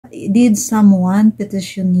Did someone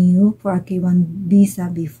petition you for a K1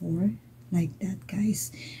 visa before? Like that,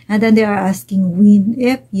 guys. And then they are asking when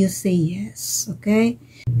if you say yes. Okay.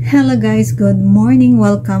 Hello guys, good morning.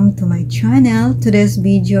 Welcome to my channel. Today's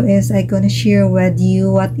video is I gonna share with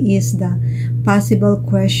you what is the possible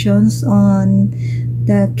questions on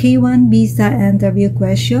the K1 visa interview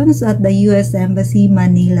questions at the US Embassy,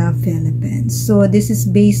 Manila, Philippines. So this is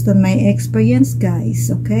based on my experience, guys.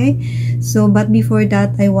 Okay, so but before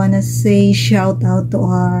that, I wanna say shout out to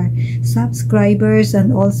our subscribers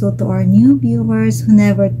and also to our new viewers who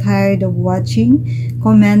never tired of watching,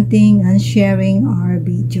 commenting, and sharing our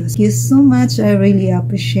videos. Thank you so much. I really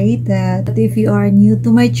appreciate that. But if you are new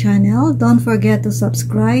to my channel, don't forget to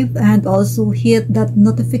subscribe and also hit that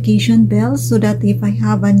notification bell so that if I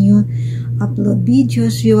have a new upload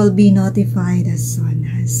videos, you will be notified as soon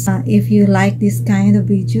as. If you like this kind of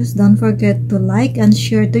videos, don't forget to like and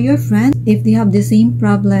share to your friends. If they have the same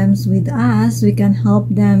problems with us, we can help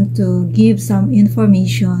them to give some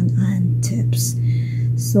information and tips.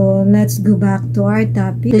 So let's go back to our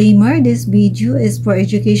topic. Disclaimer, this video is for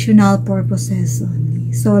educational purposes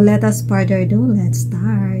only. So let us further ado, let's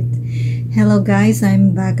start. Hello guys,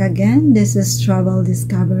 I'm back again. This is Travel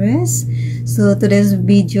Discoveries. So today's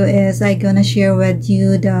video is I gonna share with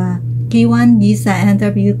you the K1 visa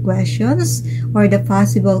interview questions or the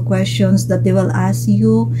possible questions that they will ask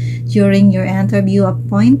you during your interview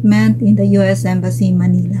appointment in the US Embassy,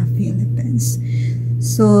 Manila, Philippines.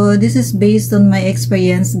 So this is based on my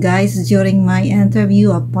experience, guys, during my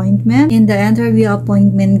interview appointment. In the interview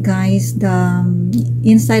appointment, guys, the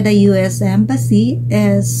inside the US Embassy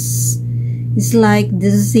is like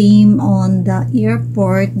the same on the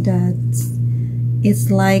airport, that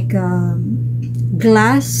it's like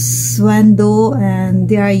glass window and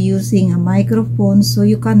they are using a microphone so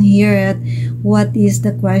you can hear it what is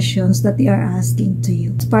the questions that they are asking to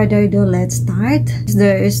you. Further though, let's start.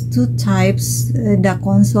 There is two types the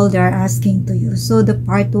console they are asking to you. So the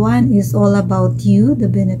part one is all about you, the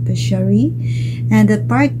beneficiary, and the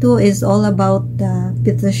part two is all about the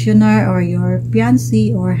petitioner or your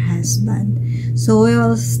fiancé or husband. So we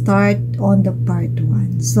will start on the part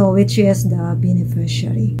one, so which is the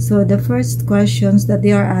beneficiary. So the first questions that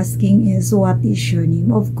they are asking is what is your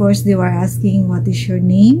name. Of course, they were asking what is your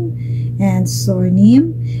name and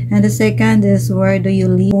surname, and the second is where do you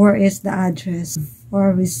live, or is the address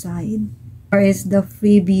or reside, or is the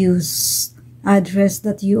previous address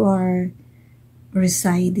that you are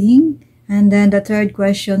residing. And then the third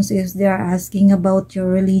questions is they are asking about your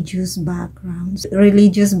religious backgrounds.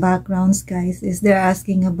 Religious backgrounds, guys, is they're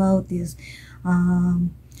asking about this,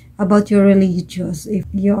 about your religious. If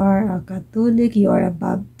you are a Catholic, you are a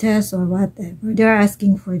Baptist or whatever, they're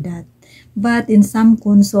asking for that. But in some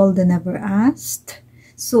console, they never asked.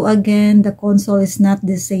 So again, the console is not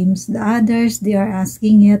the same as the others. They are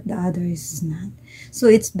asking it, the others is not. So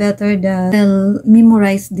it's better that they'll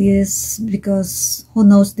memorize this because who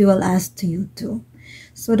knows, they will ask to you too.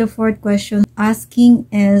 So the fourth question asking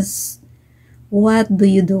is what do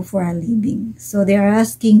you do for a living? So they are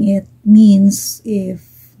asking it means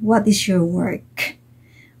if what is your work.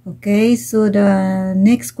 Okay, so the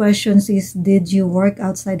next questions is did you work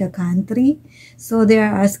outside the country? So they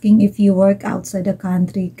are asking if you work outside the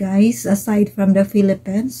country, guys, aside from the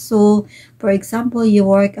Philippines. So for example, you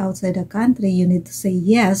work outside the country, you need to say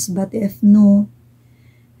yes, but if no,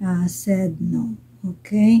 said no.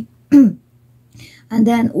 Okay. And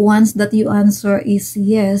then once that you answer is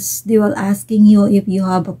yes, they will asking you if you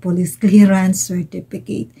have a police clearance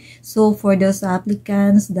certificate. So for those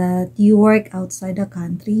applicants that you work outside the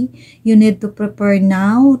country, you need to prepare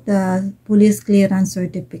now the police clearance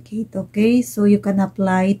certificate. Okay, so you can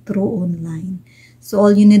apply through online. So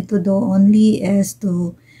all you need to do only is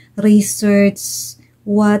to research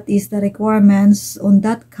what is the requirements on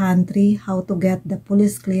that country, how to get the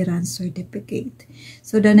police clearance certificate.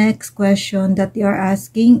 So the next question that they are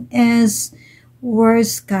asking is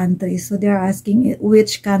where's country. So they are asking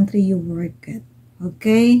which country you work at.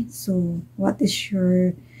 Okay, so what is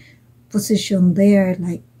your position there,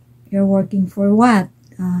 like you're working for what,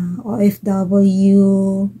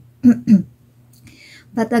 OFW.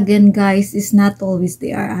 But again, guys, it's not always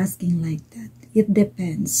they are asking like that. It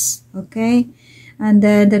depends. Okay. And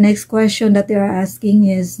then the next question that they are asking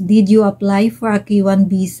is, did you apply for a K1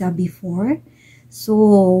 visa before? So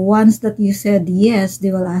once that you said yes,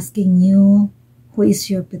 they will asking you who is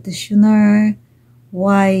your petitioner,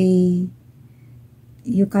 why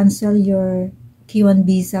you cancel your K1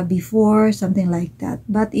 visa before, something like that.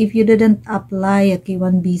 But if you didn't apply a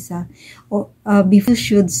K1 visa or before, you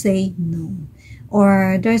should say no.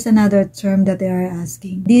 Or there's another term that they are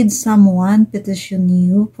asking. Did someone petition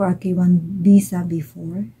you for a K1 visa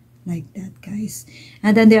before? Like that, guys.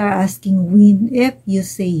 And then they are asking when, if you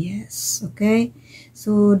say yes. Okay?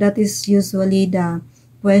 So that is usually the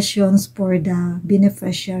questions for the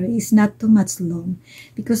beneficiary. Is not too much long.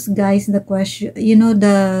 Because guys, the question, you know,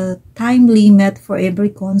 the time limit for every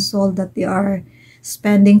console that they are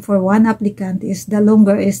spending for one applicant is, the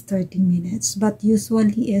longer is 30 minutes. But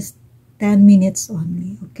usually is 10 minutes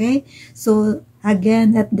only. Okay? So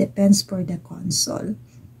again, that depends for the console.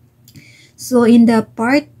 So in the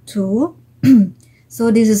part 2,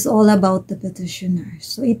 so this is all about the petitioner.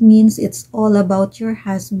 So it means it's all about your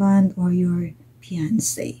husband or your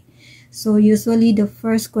fiancé. So usually the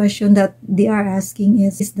first question that they are asking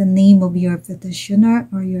is the name of your petitioner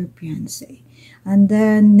or your fiancé. And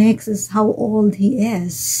then next is how old he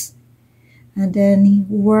is. And then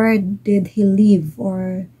where did he live,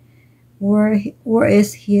 or where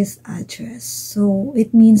is his address. So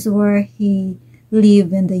it means where he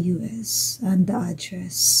live in the US, and the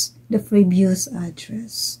address, the previous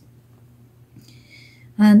address.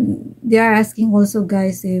 And they are asking also,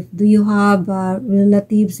 guys, if do you have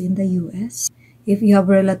relatives in the US. If you have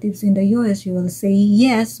relatives in the US, you will say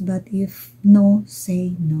yes, but if no,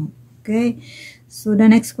 say no. Okay, so the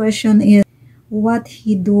next question is what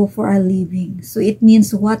he do for a living. So it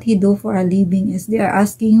means what he do for a living is they are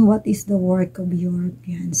asking what is the work of your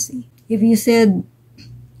fiancé. If you said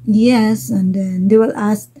yes, and then they will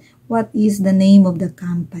ask what is the name of the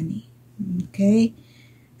company. Okay,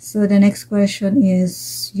 so the next question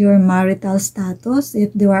is your marital status.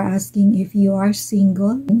 If they are asking if you are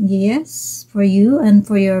single, yes for you, and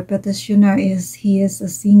for your petitioner is he is a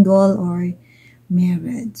single or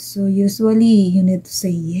married. So usually you need to say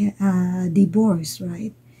yeah, divorce,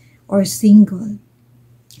 right? Or single.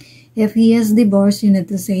 If he is divorced, you need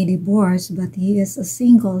to say divorce, but he is a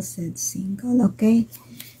single, said single. Okay,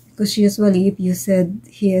 because usually if you said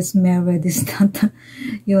he is married, is not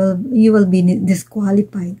you will be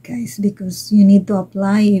disqualified, guys, because you need to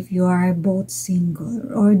apply if you are both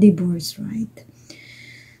single or divorced, right?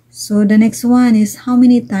 So the next one is how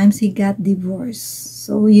many times he got divorced.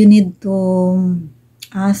 So you need to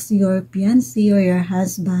ask your fiancé or your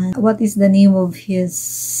husband what is the name of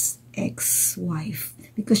his ex-wife,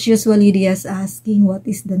 because usually they are asking what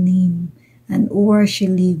is the name and where she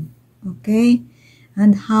live. Okay,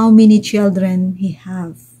 and how many children he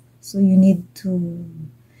have. So you need to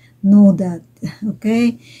know that.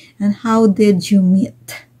 Okay, and how did you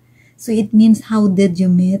meet. So it means how did you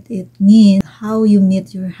meet. It means how you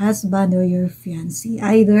meet your husband or your fiancé,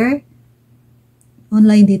 either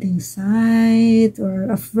online dating site or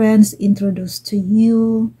a friend's introduced to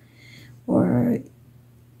you, or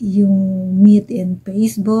you meet in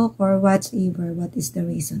Facebook or whatever. What is the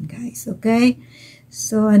reason, guys? Okay,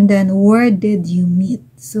 so and then where did you meet.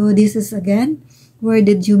 So this is again, where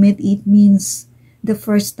did you meet. It means the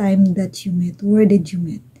first time that you met. Where did you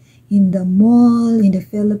meet? In the mall, in the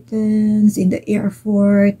Philippines, in the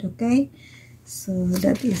airport. Okay, so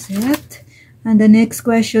that is it. And the next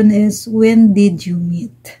question is when did you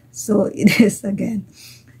meet. So it is again,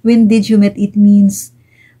 when did you meet. It means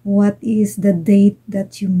what is the date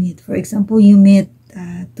that you meet. For example, you met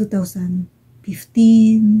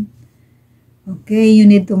 2015. Okay, you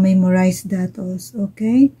need to memorize that also.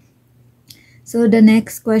 Okay, so the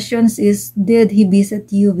next questions is did he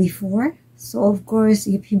visit you before. So of course,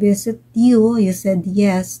 if he visit you, you said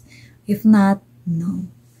yes. If not, no.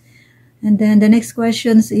 And then the next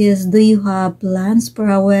questions is do you have plans for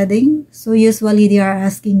a wedding. So usually they are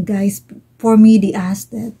asking, guys, for me they asked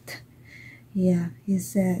that. Yeah, he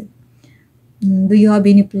said, do you have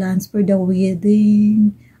any plans for the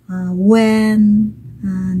wedding? When?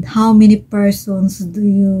 And how many persons do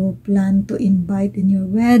you plan to invite in your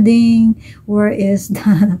wedding? Where is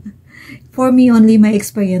the... For me, only my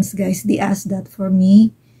experience, guys, they asked that for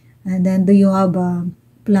me. And then do you have a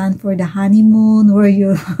plan for the honeymoon? Where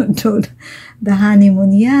you do the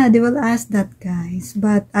honeymoon? Yeah, they will ask that, guys.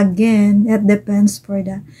 But again, it depends for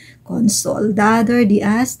the console. The other, they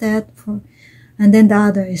ask that for... And then the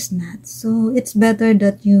other is not. So it's better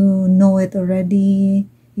that you know it already.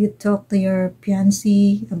 You talk to your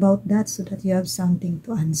fiancé about that so that you have something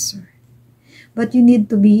to answer. But you need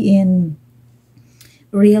to be in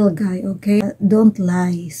real guy, okay? Don't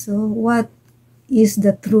lie. So what is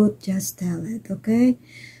the truth? Just tell it, okay?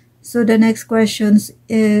 So the next questions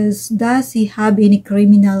is, does he have any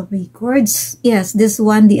criminal records? Yes, this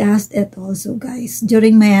one they asked it also, guys.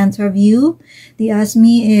 During my interview, they asked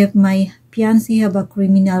me if my fiancé have a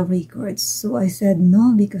criminal records. So I said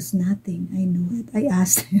no, because nothing. I know it. I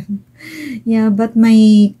asked him. Yeah, but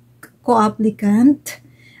my co-applicant.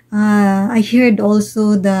 I heard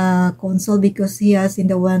also the consul because he is in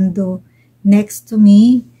the window next to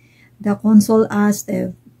me. The consul asked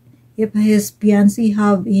if his fiancé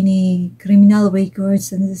have any criminal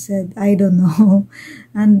records, and he said, I don't know.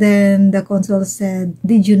 And then the consul said,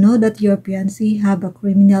 did you know that your fiancé have a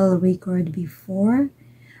criminal record before?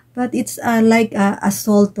 But it's like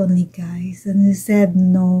assault only, guys. And he said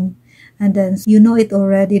no. And then, you know it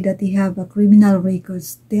already that he have a criminal record.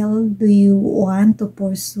 Still, do you want to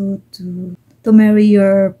pursue to marry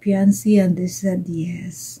your fiancé? And they said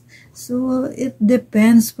yes. So it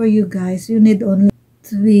depends for you guys. You need only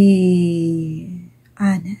to be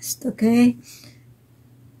honest, okay?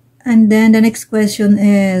 And then the next question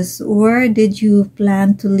is, where did you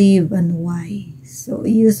plan to live and why? So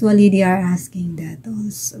usually they are asking that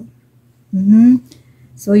also.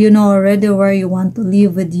 So you know already where you want to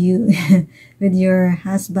live with with your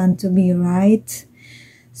husband to be, right?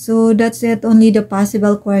 So that's it, only the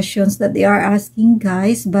possible questions that they are asking,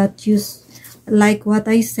 guys. But like what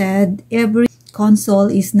I said, every consul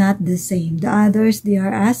is not the same. The others they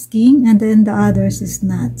are asking, and then the others is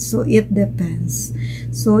not. So it depends.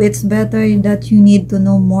 So it's better that you need to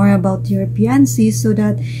know more about your fiancé so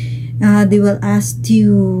that they will ask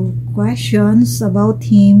you questions about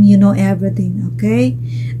him, you know everything, okay?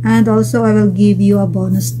 And also I will give you a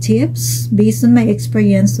bonus tips based on my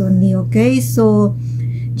experience only, okay? So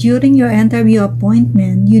during your interview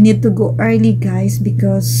appointment, you need to go early, guys,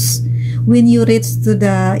 because when you reach to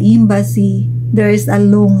the embassy, there is a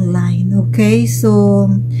long line, okay? So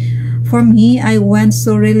for me, I went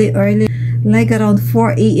so really early, like around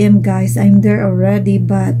 4 a.m. guys. I'm there already,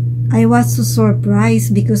 but I was so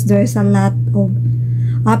surprised because there's a lot of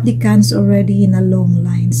applicants already in a long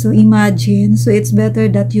line. So imagine, so it's better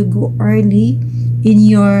that you go early in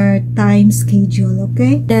your time schedule,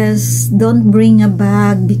 okay? Just don't bring a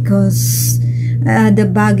bag because the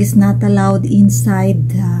bag is not allowed inside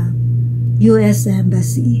the U.S.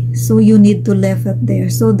 Embassy. So you need to leave it there.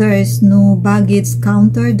 So there is no baggage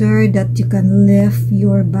counter there that you can leave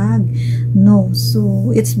your bag. No.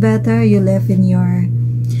 So it's better you leave in your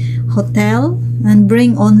hotel and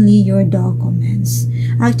bring only your documents.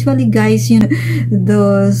 Actually, guys, you know,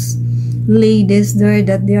 those ladies there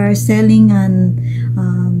that they are selling and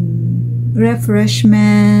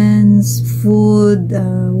refreshments, food,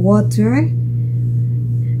 water,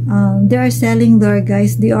 they are selling there,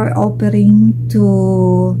 guys. They are offering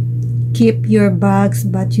to keep your bags,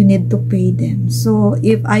 but you need to pay them. So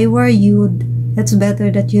if I were you, it's better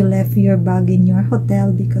that you left your bag in your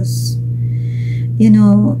hotel because, you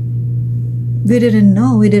know, we didn't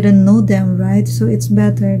know them, right? So it's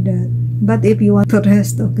better that, but if you want to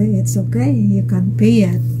rest, okay, it's okay, you can pay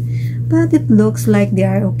it. But it looks like they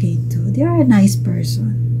are okay too. They are a nice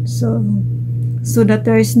person. So that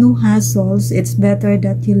there is no hassles, it's better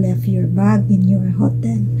that you left your bag in your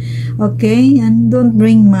hotel, okay? And don't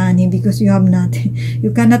bring money because you have nothing.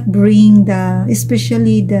 You cannot bring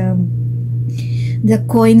especially the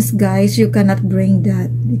coins, guys. You cannot bring that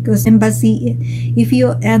because embassy, if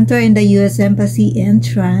you enter in the U.S. Embassy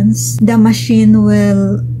entrance, the machine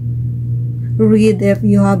will read if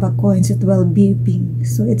you have a coins, it will beeping.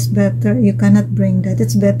 So it's better you cannot bring that.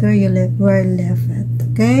 It's better you left it,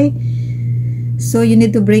 okay? So you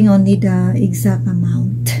need to bring only the exact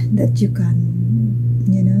amount that you can,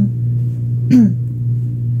 you know.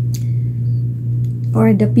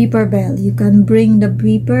 Or the paper bill. You can bring the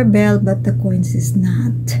paper bill, but the coins is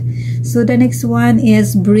not. So the next one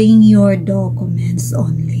is bring your documents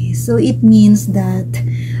only. So it means that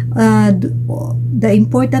the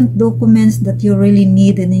important documents that you really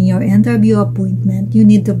need in your interview appointment, you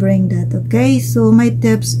need to bring that, okay? So my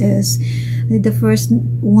tips is, the first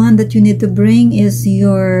one that you need to bring is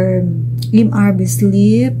your MRB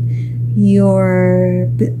slip, your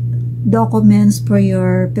documents for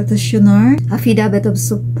your petitioner, affidavit of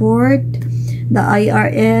support, the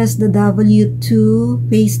IRS, the W-2,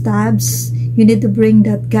 pay stubs. You need to bring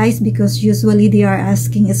that, guys, because usually they are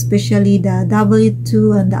asking especially the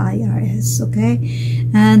W-2 and the IRS, okay?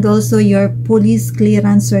 And also your police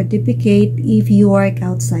clearance certificate if you work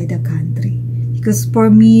outside the country. Because for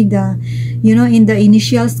me, you know, in the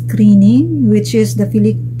initial screening, which is the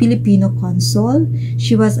Filipino consul,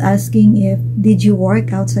 she was asking if, did you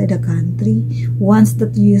work outside the country? Once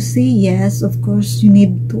that you say yes, of course, you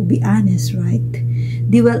need to be honest, right?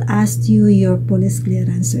 They will ask you your police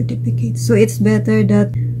clearance certificate. So it's better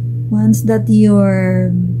that once that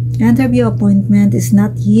your interview appointment is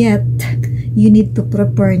not yet, you need to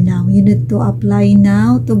prepare now. You need to apply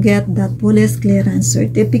now to get that police clearance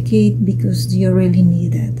certificate because you really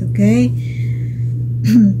need it, okay?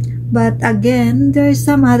 But again, there is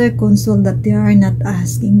some other console that they are not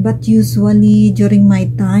asking, but usually during my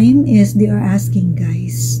time is they are asking,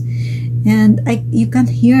 guys. And you can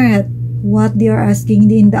hear it, what they are asking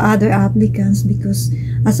in the other applicants, because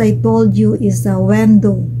as I told you is a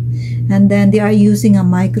window, and then they are using a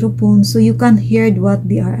microphone, so you can hear what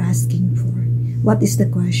they are asking for. What is the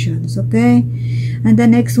questions, okay? And the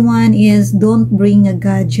next one is don't bring a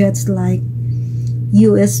gadgets like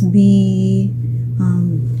USB,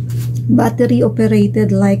 battery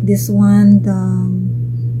operated like this one, the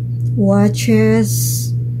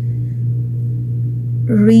watches,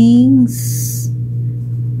 rings,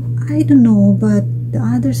 I don't know, but the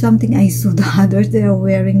other something I saw the others, they are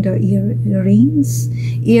wearing their earrings.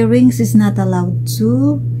 Earrings is not allowed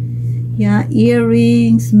too. Yeah,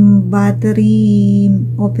 earrings, battery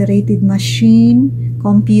operated machine,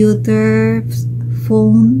 computer,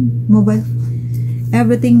 phone, mobile,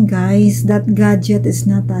 everything, guys, that gadget is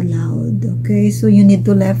not allowed. Okay, so you need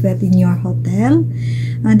to leave it in your hotel.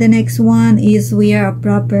 And the next one is wear a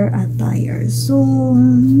proper attire. So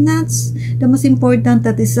that's the most important,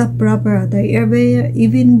 that is a proper attire.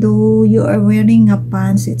 Even though you are wearing a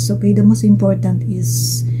pants, it's okay. The most important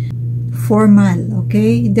is formal.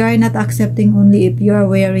 Okay, they are not accepting only if you are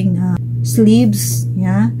wearing sleeves,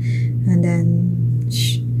 yeah, and then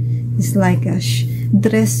it's like a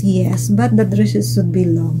dress, yes, but the dresses should be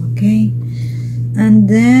long. Okay, and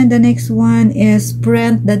then the next one is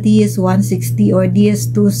print the DS-160 or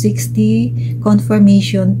DS-260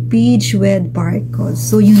 confirmation page with barcode.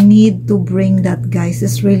 So you need to bring that, guys.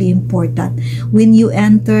 It's really important. When you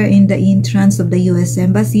enter in the entrance of the US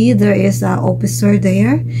Embassy, there is an officer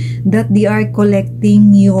there that they are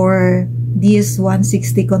collecting your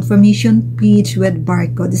DS-160 confirmation page with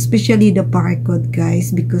barcode, especially the barcode,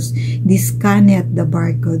 guys, because they scan it, the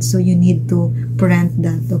barcode, so you need to print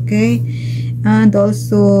that. Okay, and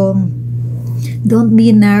also don't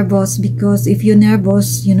be nervous, because if you're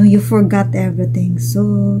nervous, you know, you forgot everything.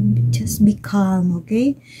 So just be calm.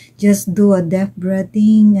 Okay, just do a deep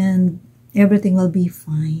breathing and everything will be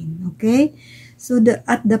fine. Okay, so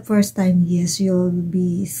at the first time, yes, you'll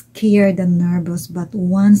be scared and nervous, but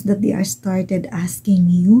once that they are started asking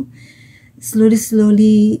you,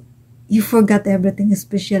 slowly you forgot everything,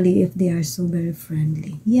 especially if they are so very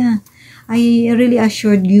friendly. Yeah, I really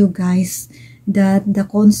assured you guys that the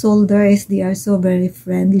consul there is, they are so very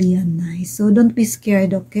friendly and nice. So don't be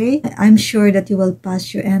scared. Okay, I'm sure that you will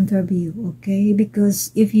pass your interview. Okay,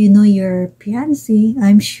 because if you know your fiancé,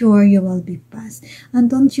 I'm sure you will be passed. And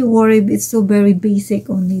don't you worry, it's so very basic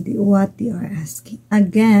only what they are asking.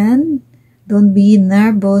 Again, don't be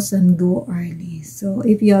nervous and go early. So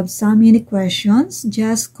if you have any questions,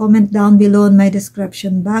 just comment down below in my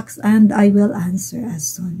description box and I will answer as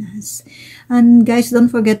soon as. And guys, don't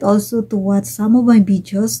forget also to watch some of my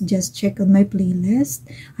videos. Just check on my playlist.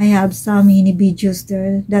 I have some mini videos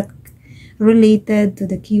there that related to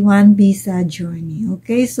the K1 visa journey.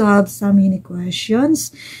 Okay, so I have some mini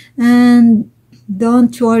questions. And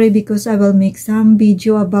don't worry, because I will make some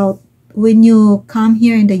video about when you come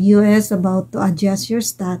here in the US about to adjust your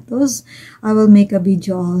status. I will make a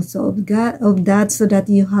video also of that so that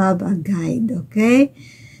you have a guide. Okay,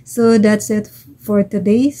 so that's it for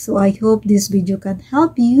today. So I hope this video can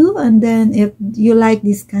help you, and then if you like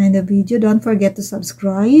this kind of video, don't forget to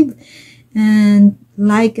subscribe and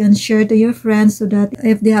like and share to your friends, so that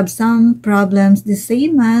if they have some problems the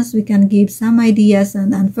same as, we can give some ideas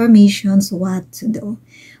and informations what to do.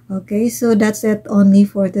 Okay, so that's it only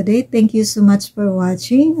for today. Thank you so much for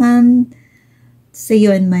watching, and see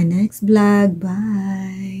you in my next vlog.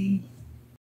 Bye.